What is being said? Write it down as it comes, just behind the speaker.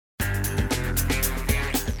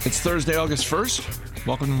It's Thursday, August 1st.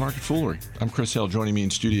 Welcome to Market Foolery. I'm Chris Hill. Joining me in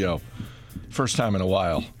studio, first time in a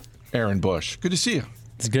while, Aaron Bush. Good to see you.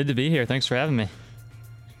 It's good to be here. Thanks for having me.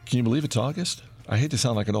 Can you believe it's August? I hate to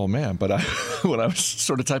sound like an old man, but when I was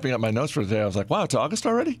sort of typing up my notes for today, I was like, wow, it's August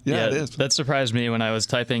already? Yeah, it is. That surprised me when I was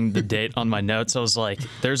typing the date on my notes. I was like,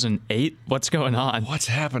 there's an 8? What's going on? What's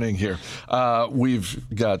happening here? We've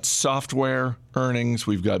got software earnings.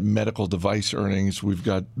 We've got medical device earnings. We've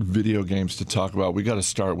got video games to talk about. We got to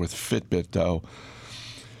start with Fitbit, though.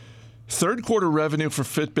 Third quarter revenue for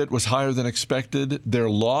Fitbit was higher than expected. Their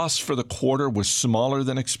loss for the quarter was smaller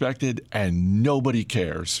than expected, and nobody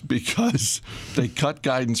cares because they cut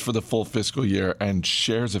guidance for the full fiscal year, and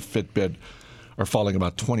shares of Fitbit are falling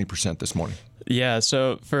about 20% this morning. Yeah,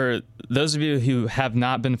 so for those of you who have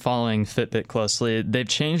not been following Fitbit closely, they've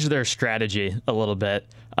changed their strategy a little bit.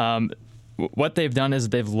 What they've done is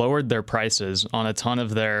they've lowered their prices on a ton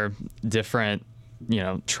of their different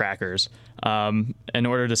trackers in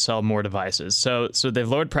order to sell more devices. So they've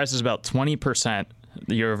lowered prices about 20%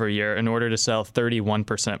 year over year in order to sell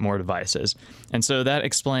 31% more devices. And so that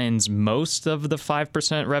explains most of the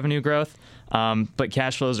 5% revenue growth, but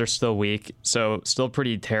cash flows are still weak, so still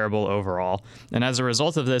pretty terrible overall. And as a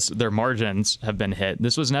result of this, their margins have been hit.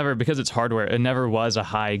 This was never, because it's hardware, it never was a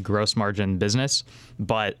high gross margin business,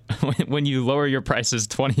 but when you lower your prices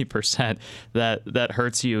 20%, that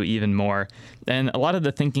hurts you even more. And a lot of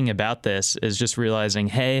the thinking about this is just realizing,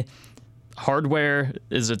 hey, hardware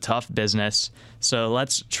is a tough business, so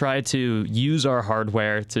let's try to use our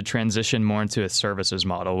hardware to transition more into a services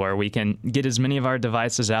model where we can get as many of our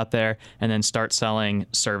devices out there and then start selling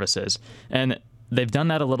services. And they've done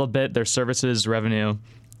that a little bit. Their services revenue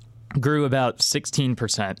grew about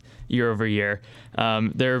 16% year over year.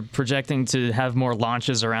 They're projecting to have more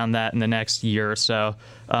launches around that in the next year or so.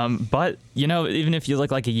 But, even if you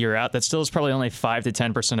look like a year out, that still is probably only 5 to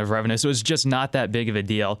 10% of revenue. So it's just not that big of a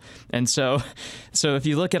deal. And so if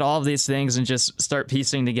you look at all of these things and just start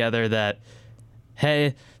piecing together that,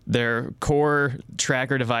 hey, their core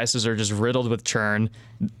tracker devices are just riddled with churn.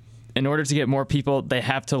 In order to get more people, they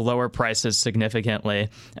have to lower prices significantly.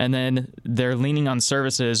 And then they're leaning on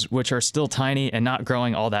services, which are still tiny and not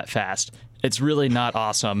growing all that fast. It's really not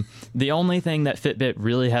awesome. The only thing that Fitbit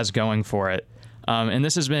really has going for it, and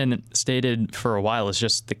this has been stated for a while, is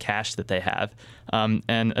just the cash that they have.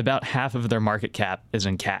 And about half of their market cap is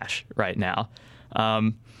in cash right now.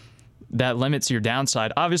 That limits your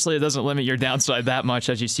downside. Obviously, it doesn't limit your downside that much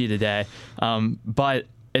as you see today. But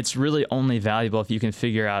it's really only valuable if you can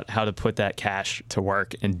figure out how to put that cash to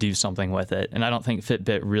work and do something with it. And I don't think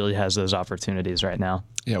Fitbit really has those opportunities right now.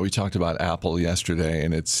 Yeah, we talked about Apple yesterday,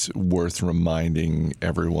 and it's worth reminding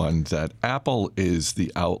everyone that Apple is the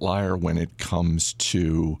outlier when it comes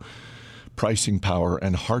to pricing power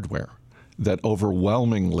and hardware. That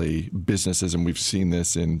overwhelmingly businesses, and we've seen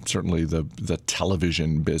this in certainly the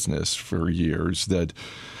television business for years, that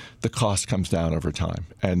the cost comes down over time.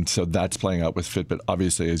 And so that's playing out with Fitbit.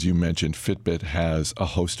 Obviously, as you mentioned, Fitbit has a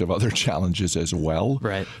host of other challenges as well.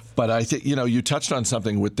 Right. But I think, you touched on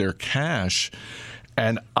something with their cash.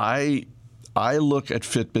 And I look at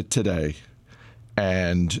Fitbit today,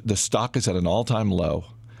 and the stock is at an all-time low.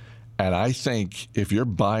 And I think if you're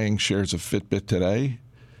buying shares of Fitbit today,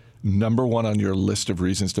 number one on your list of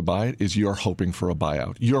reasons to buy it is you're hoping for a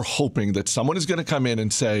buyout. You're hoping that someone is going to come in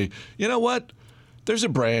and say, you know what? There's a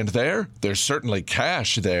brand there. There's certainly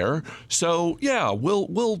cash there. So, yeah,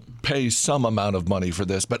 we'll pay some amount of money for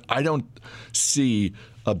this. But I don't see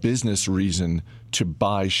a business reason to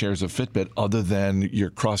buy shares of Fitbit other than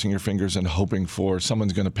you're crossing your fingers and hoping for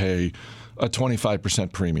someone's going to pay a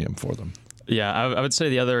 25% premium for them. Yeah, I would say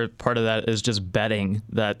the other part of that is just betting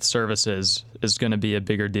that services is going to be a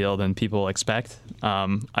bigger deal than people expect.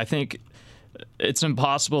 I think it's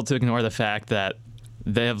impossible to ignore the fact that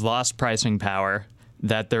they have lost pricing power,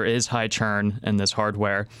 that there is high churn in this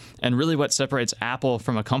hardware. And really what separates Apple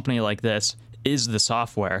from a company like this is the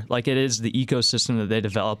software. Like, it is the ecosystem that they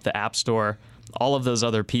develop, the App Store, all of those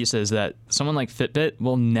other pieces that someone like Fitbit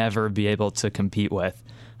will never be able to compete with.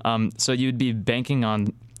 So you'd be banking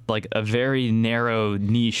on like a very narrow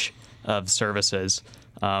niche of services.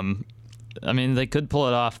 They could pull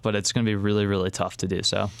it off, but it's going to be really, really tough to do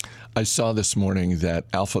so. I saw this morning that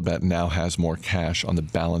Alphabet now has more cash on the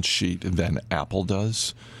balance sheet than Apple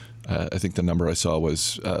does. I think the number I saw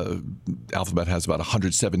was Alphabet has about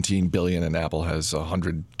 $117 billion and Apple has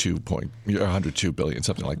 $102 billion,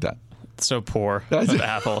 something like that. So poor of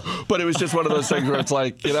Apple. But it was just one of those things where it's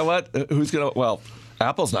like, you know what? Who's going to? Well,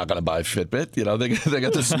 Apple's not going to buy Fitbit. They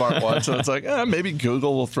got the smart watch, so it's like maybe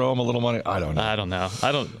Google will throw them a little money. I don't know.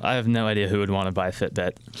 I have no idea who would want to buy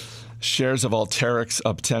Fitbit. Shares of Alteryx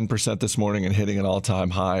up 10% this morning and hitting an all-time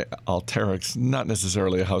high. Alteryx, not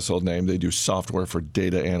necessarily a household name. They do software for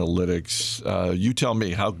data analytics. You tell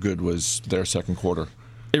me, how good was their second quarter?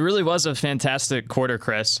 It really was a fantastic quarter,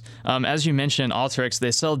 Chris. As you mentioned, Alteryx, they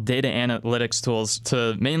sell data analytics tools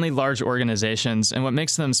to mainly large organizations. And what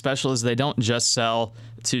makes them special is they don't just sell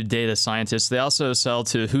to data scientists. They also sell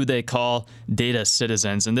to who they call data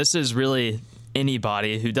citizens. And this is really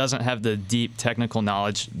anybody who doesn't have the deep technical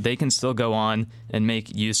knowledge. They can still go on and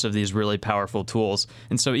make use of these really powerful tools.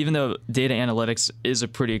 And so even though data analytics is a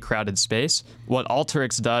pretty crowded space, what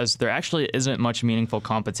Alteryx does, there actually isn't much meaningful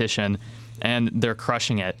competition, and they're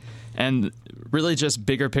crushing it. And really just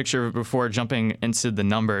bigger picture before jumping into the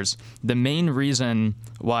numbers, the main reason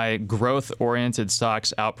why growth-oriented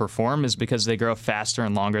stocks outperform is because they grow faster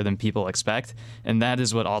and longer than people expect, and that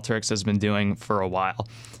is what Alteryx has been doing for a while.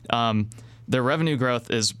 Their revenue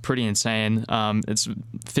growth is pretty insane. It's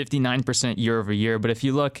 59% year over year. But if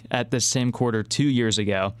you look at the same quarter 2 years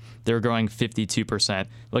ago, they were growing 52%.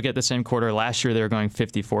 Look at the same quarter last year, they were growing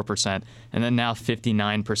 54%. And then now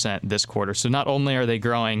 59% this quarter. So not only are they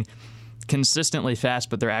growing consistently fast,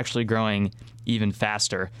 but they're actually growing even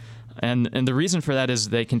faster. And the reason for that is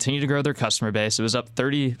they continue to grow their customer base. It was up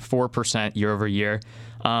 34% year over year.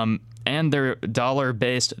 And their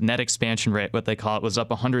dollar-based net expansion rate, what they call it, was up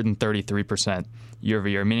 133% year over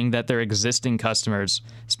year, meaning that their existing customers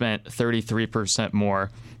spent 33% more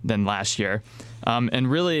than last year. And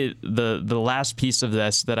really, the last piece of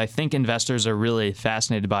this that I think investors are really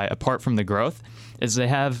fascinated by, apart from the growth, is they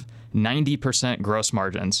have 90% gross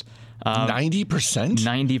margins. 90%?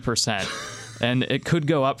 90%. And it could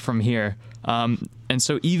go up from here. And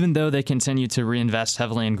so even though they continue to reinvest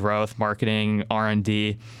heavily in growth, marketing,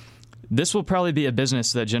 R&D, this will probably be a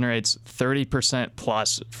business that generates 30%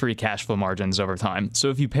 plus free cash flow margins over time. So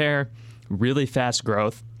if you pair really fast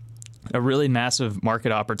growth, a really massive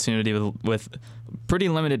market opportunity with pretty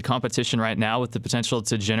limited competition right now with the potential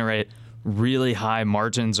to generate really high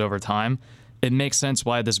margins over time, it makes sense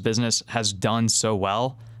why this business has done so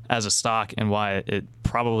well as a stock and why it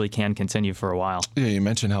probably can continue for a while. Yeah, you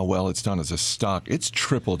mentioned how well it's done as a stock. It's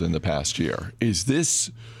tripled in the past year.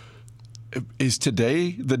 Is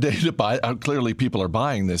today the day to buy? Clearly, people are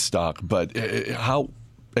buying this stock, but how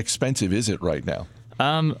expensive is it right now?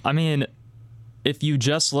 I mean, if you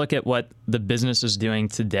just look at what the business is doing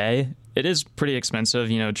today, it is pretty expensive,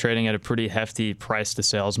 trading at a pretty hefty price to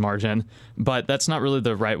sales margin, but that's not really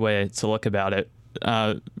the right way to look about it.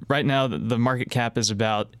 Right now, the market cap is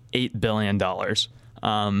about $8 billion.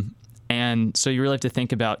 And so you really have to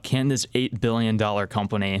think about, can this $8 billion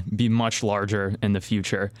company be much larger in the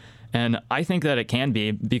future? And I think that it can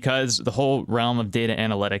be, because the whole realm of data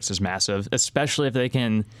analytics is massive, especially if they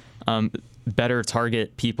can better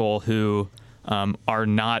target people who are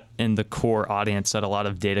not in the core audience that a lot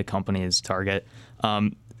of data companies target.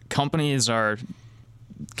 Companies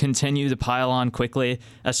continue to pile on quickly.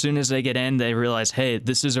 As soon as they get in, they realize, hey,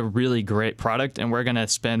 this is a really great product, and we're going to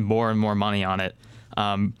spend more and more money on it.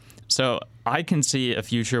 So I can see a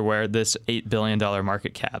future where this $8 billion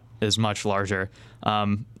market cap is much larger.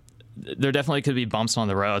 There definitely could be bumps on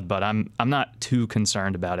the road, but I'm not too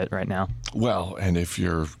concerned about it right now. Well, and if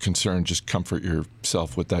you're concerned, just comfort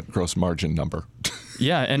yourself with that gross margin number.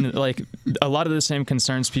 Yeah, and like a lot of the same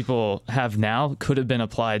concerns people have now could have been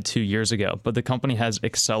applied 2 years ago, but the company has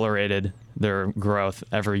accelerated their growth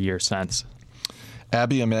every year since.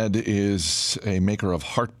 Abiomed is a maker of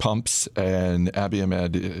heart pumps, and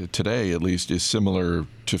Abiomed today, at least, is similar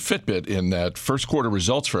to Fitbit in that first quarter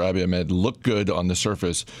results for Abiomed look good on the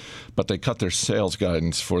surface, but they cut their sales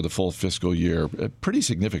guidance for the full fiscal year pretty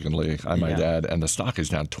significantly, I might add, and the stock is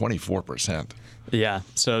down 24%. Yeah,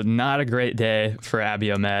 so not a great day for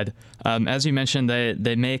Abiomed. As you mentioned,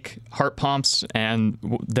 they make heart pumps, and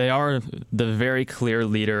they are the very clear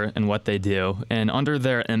leader in what they do. And under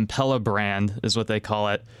their Impella brand is what they call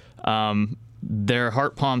it. Their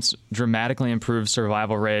heart pumps dramatically improve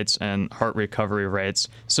survival rates and heart recovery rates.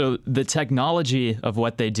 So the technology of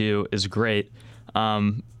what they do is great.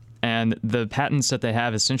 And the patents that they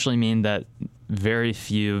have essentially mean that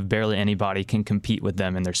barely anybody can compete with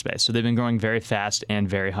them in their space. So they've been growing very fast and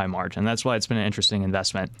very high margin. That's why it's been an interesting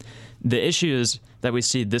investment. The issues that we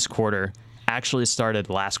see this quarter actually started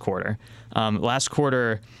last quarter. Last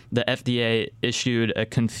quarter, the FDA issued a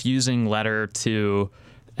confusing letter to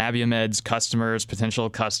Abiomed's customers, potential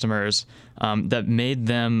customers, that made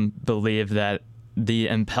them believe that the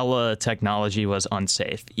Impella technology was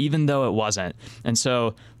unsafe, even though it wasn't. And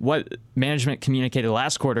so what management communicated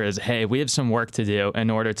last quarter is, hey, we have some work to do in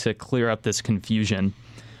order to clear up this confusion.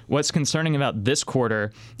 What's concerning about this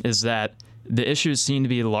quarter is that the issues seem to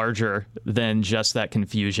be larger than just that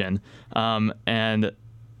confusion. And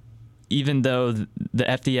even though the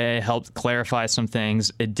FDA helped clarify some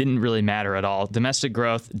things, it didn't really matter at all. Domestic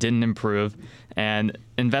growth didn't improve, and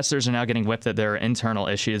investors are now getting whipped at their internal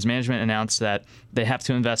issues. Management announced that they have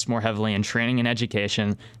to invest more heavily in training and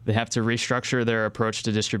education. They have to restructure their approach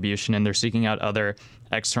to distribution, and they're seeking out other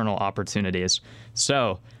external opportunities.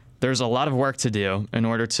 So there's a lot of work to do in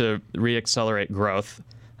order to reaccelerate growth,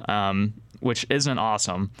 which isn't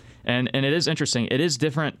awesome. And it is interesting. It is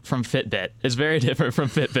different from Fitbit. It's very different from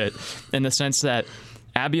Fitbit in the sense that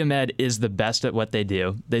Abiomed is the best at what they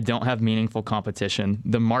do. They don't have meaningful competition.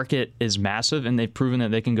 The market is massive, and they've proven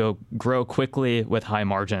that they can grow quickly with high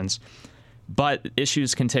margins. But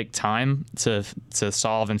issues can take time to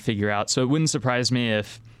solve and figure out. So it wouldn't surprise me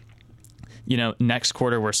if, next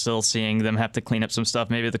quarter we're still seeing them have to clean up some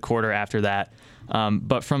stuff, maybe the quarter after that.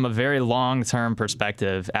 But from a very long-term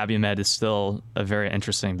perspective, Abiomed is still a very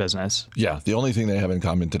interesting business. Yeah, the only thing they have in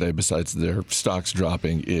common today, besides their stocks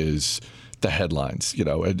dropping, is the headlines.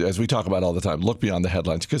 As we talk about all the time, look beyond the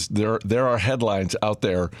headlines, because there are headlines out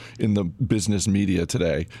there in the business media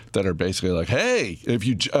today that are basically like, hey,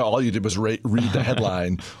 if all you did was read the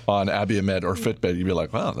headline on Abiomed or Fitbit, you'd be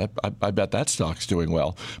like, wow, I bet that stock's doing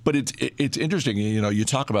well. But it's interesting. You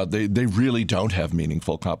talk about they really don't have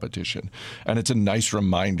meaningful competition, and it's a nice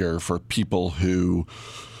reminder for people who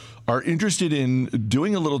are interested in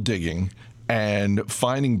doing a little digging and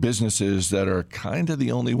finding businesses that are kind of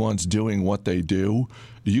the only ones doing what they do.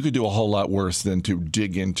 You could do a whole lot worse than to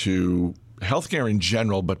dig into healthcare in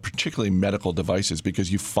general, but particularly medical devices,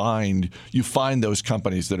 because you find those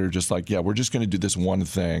companies that are just like, yeah, we're just going to do this one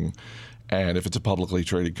thing. And if it's a publicly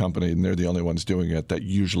traded company and they're the only ones doing it, that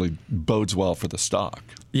usually bodes well for the stock.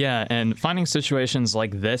 Yeah, and finding situations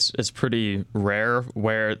like this is pretty rare,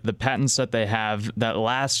 where the patents that they have that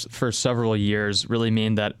last for several years really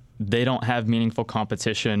mean that they don't have meaningful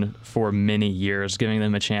competition for many years, giving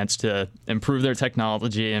them a chance to improve their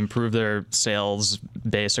technology, improve their sales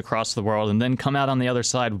base across the world, and then come out on the other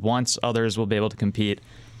side once others will be able to compete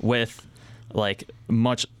with a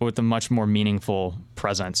much more meaningful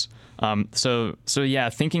presence. So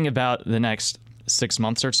yeah, thinking about the next 6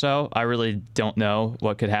 months or so, I really don't know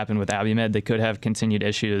what could happen with Abiomed. They could have continued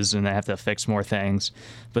issues and they have to fix more things.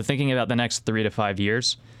 But thinking about the next 3 to 5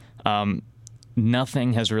 years,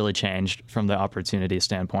 nothing has really changed from the opportunity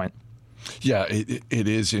standpoint. Yeah, it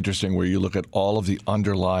is interesting where you look at all of the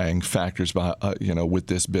underlying factors behind, with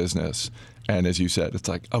this business. And as you said, it's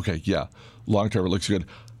like, okay, yeah, long term it looks good.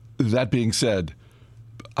 That being said,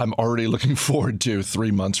 I'm already looking forward to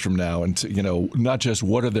 3 months from now, and not just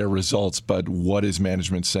what are their results, but what is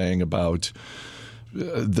management saying about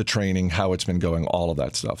the training, how it's been going, all of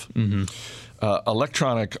that stuff. Mm-hmm.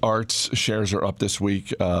 Electronic Arts shares are up this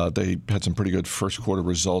week. They had some pretty good first quarter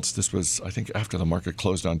results. This was, I think, after the market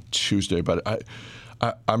closed on Tuesday. But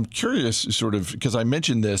I'm curious, sort of, because I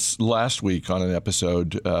mentioned this last week on an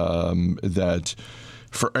episode, that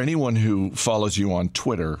for anyone who follows you on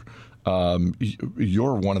Twitter,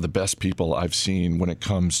 you're one of the best people I've seen when it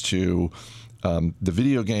comes to the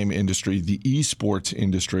video game industry, the esports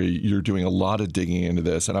industry. You're doing a lot of digging into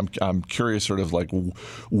this, and I'm curious, sort of like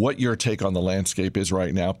what your take on the landscape is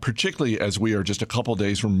right now, particularly as we are just a couple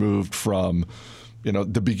days removed from,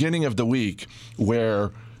 the beginning of the week,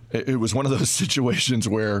 where it was one of those situations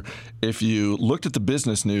where if you looked at the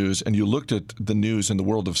business news and you looked at the news in the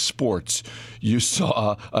world of sports, you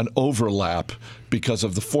saw an overlap because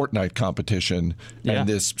of the Fortnite competition and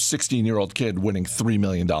this 16-year-old kid winning $3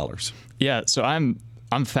 million. Yeah, so I'm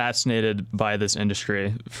fascinated by this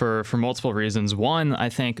industry for multiple reasons. One, I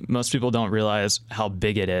think most people don't realize how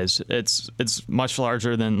big it is. It's much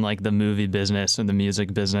larger than like the movie business and the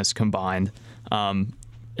music business combined.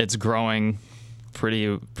 It's growing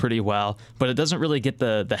pretty well, but it doesn't really get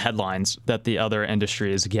the headlines that the other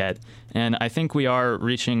industries get. And I think we are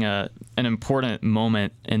reaching an important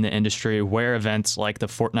moment in the industry where events like the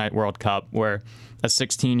Fortnite World Cup, where a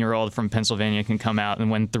 16-year-old from Pennsylvania can come out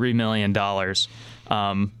and win $3 million,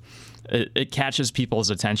 it catches people's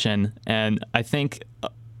attention. And I think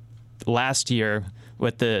last year,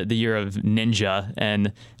 with the year of Ninja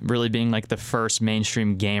and really being like the first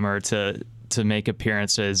mainstream gamer to make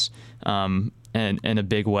appearances, in a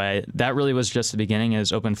big way, that really was just the beginning. It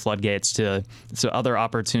has opened floodgates to other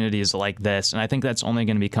opportunities like this, and I think that's only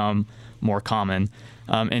going to become more common.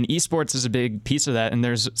 And esports is a big piece of that, and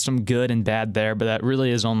there's some good and bad there, but that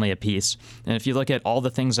really is only a piece. And if you look at all the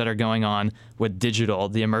things that are going on with digital,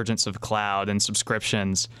 the emergence of cloud and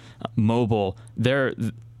subscriptions, mobile,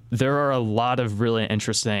 there are a lot of really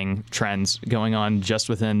interesting trends going on just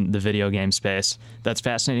within the video game space. That's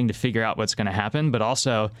fascinating to figure out what's going to happen, but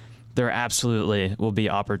also there absolutely will be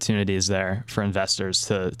opportunities there for investors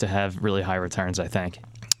to have really high returns, I think.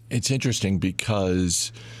 It's interesting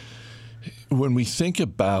because when we think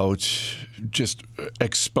about just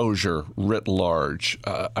exposure writ large,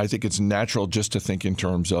 I think it's natural just to think in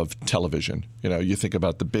terms of television. You think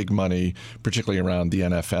about the big money, particularly around the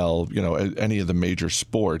NFL, any of the major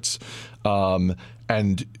sports.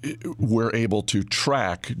 And we're able to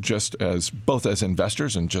track both as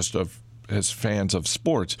investors and just as fans of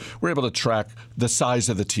sports, we're able to track the size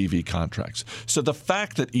of the TV contracts. So the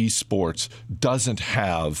fact that esports doesn't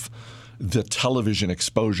have the television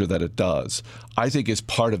exposure that it does, I think is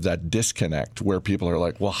part of that disconnect where people are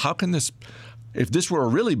like, well, how can this, if this were a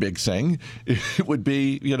really big thing, it would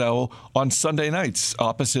be, on Sunday nights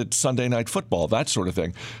opposite Sunday Night Football, that sort of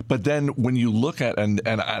thing. But then when you look at, and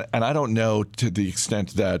I don't know to the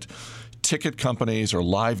extent that ticket companies or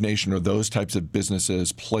Live Nation or those types of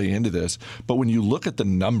businesses play into this, but when you look at the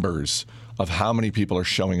numbers of how many people are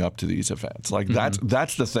showing up to these events, like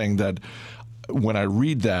that's the thing that when I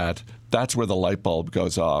read that, that's where the light bulb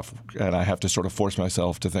goes off. And I have to sort of force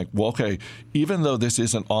myself to think, well, okay, even though this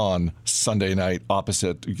isn't on Sunday night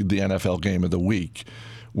opposite the NFL game of the week,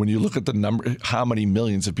 when you look at the number, how many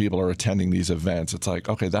millions of people are attending these events, it's like,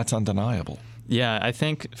 okay, that's undeniable. Yeah, I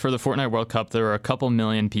think for the Fortnite World Cup, there were a couple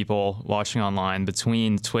million people watching online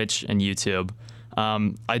between Twitch and YouTube.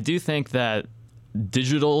 I do think that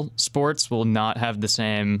digital sports will not have the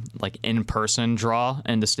same in-person draw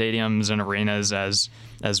into stadiums and arenas as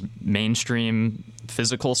mainstream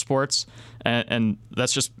physical sports, and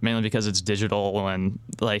that's just mainly because it's digital, and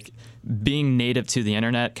being native to the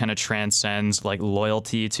internet kind of transcends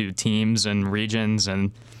loyalty to teams and regions,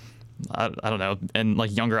 and I don't know, and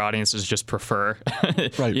younger audiences just prefer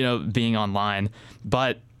right. Being online.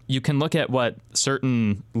 But you can look at what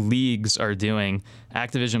certain leagues are doing.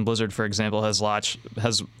 Activision Blizzard, for example, has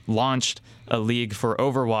launched a league for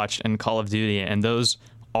Overwatch and Call of Duty, and those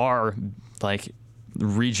are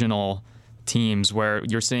regional teams where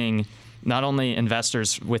you're seeing not only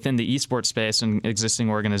investors within the esports space and existing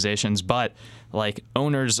organizations, but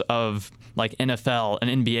owners of NFL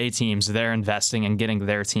and NBA teams, they're investing and getting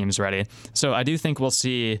their teams ready. So I do think we'll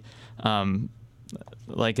see a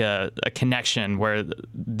connection where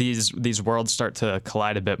these worlds start to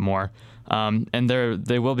collide a bit more. And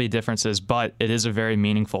there will be differences, but it is a very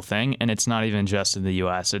meaningful thing, and it's not even just in the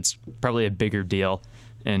U.S. It's probably a bigger deal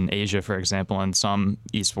in Asia, for example, and some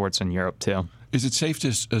esports in Europe too. Is it safe to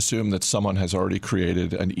assume that someone has already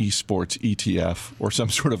created an esports ETF or some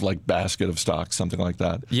sort of basket of stocks, something like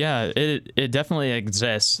that? Yeah, it definitely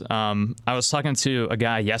exists. I was talking to a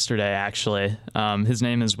guy yesterday, actually. His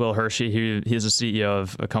name is Will Hershey. He's the CEO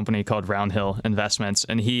of a company called Roundhill Investments,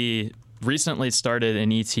 and he recently started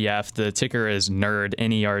an ETF. The ticker is NERD,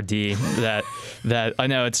 N-E-R-D. That I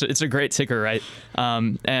know it's a great ticker, right?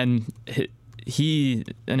 And he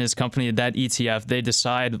and his company, that ETF, they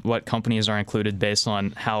decide what companies are included based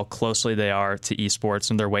on how closely they are to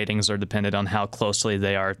esports, and their weightings are dependent on how closely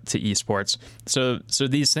they are to esports. So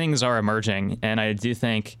these things are emerging, and I do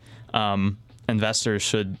think investors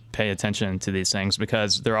should pay attention to these things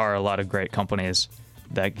because there are a lot of great companies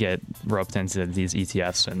that get roped into these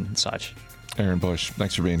ETFs and such. Aaron Bush,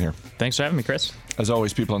 thanks for being here. Thanks for having me, Chris. As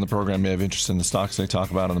always, people on the program may have interest in the stocks they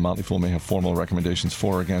talk about, and the Motley Fool may have formal recommendations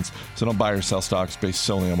for or against. So don't buy or sell stocks based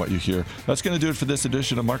solely on what you hear. That's going to do it for this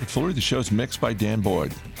edition of Market Foolery. The show is mixed by Dan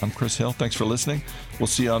Boyd. I'm Chris Hill. Thanks for listening. We'll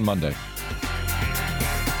see you on Monday.